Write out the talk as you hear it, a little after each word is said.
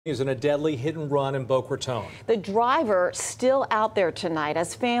Is in a deadly hit and run in Boca Raton. The driver still out there tonight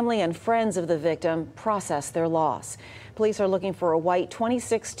as family and friends of the victim process their loss. Police are looking for a white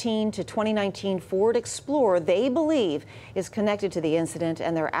 2016 to 2019 Ford Explorer they believe is connected to the incident,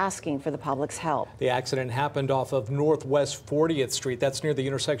 and they're asking for the public's help. The accident happened off of Northwest 40th Street. That's near the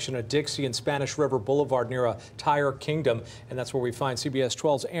intersection of Dixie and Spanish River Boulevard near a Tire Kingdom. And that's where we find CBS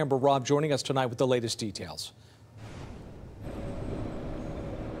 12's Amber Robb joining us tonight with the latest details.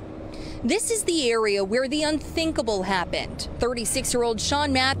 This is the area where the unthinkable happened. 36-year-old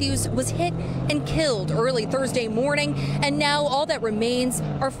Sean Matthews was hit and killed early Thursday morning, and now all that remains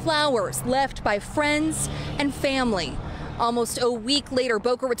are flowers left by friends and family. Almost a week later,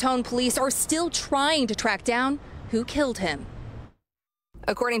 Boca Raton police are still trying to track down who killed him.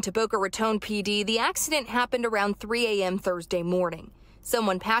 According to Boca Raton PD, the accident happened around 3 a.m. Thursday morning.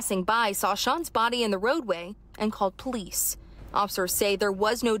 Someone passing by saw Sean's body in the roadway and called police. Officers say there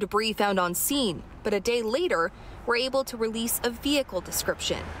was no debris found on scene, but a day later were able to release a vehicle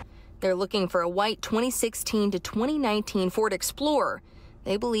description. They're looking for a white 2016 to 2019 Ford Explorer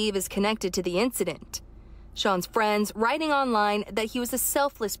they believe is connected to the incident. Sean's friends writing online that he was a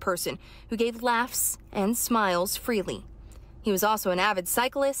selfless person who gave laughs and smiles freely. He was also an avid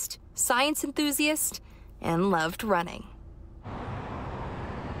cyclist, science enthusiast, and loved running.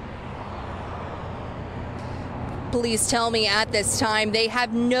 Police tell me at this time they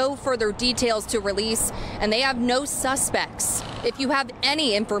have no further details to release, and they have no suspects. If you have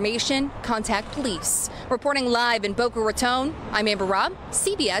any information, contact police. Reporting live in Boca Raton, I'm Amber Robb,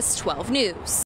 CBS 12 News.